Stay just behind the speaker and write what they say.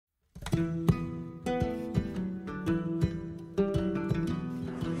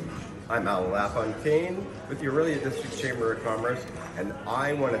I'm Al LaFontaine with the Orillia District Chamber of Commerce, and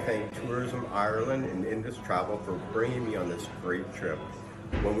I want to thank Tourism Ireland and Indus Travel for bringing me on this great trip.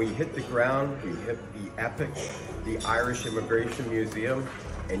 When we hit the ground, we hit the epic, the Irish Immigration Museum,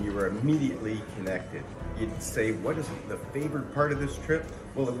 and you were immediately connected. You'd say, what is the favorite part of this trip?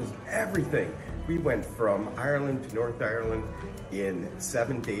 Well, it was everything. We went from Ireland to North Ireland in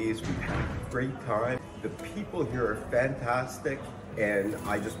 7 days. We had a great time. The people here are fantastic, and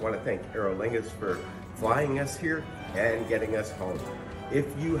I just want to thank Aer Lingus for flying us here and getting us home. If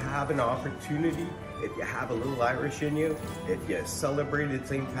you have an opportunity, if you have a little Irish in you, if you celebrated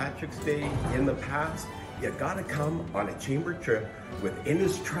St. Patrick's Day in the past, you gotta come on a chamber trip with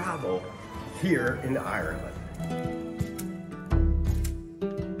Indus Travel here in Ireland.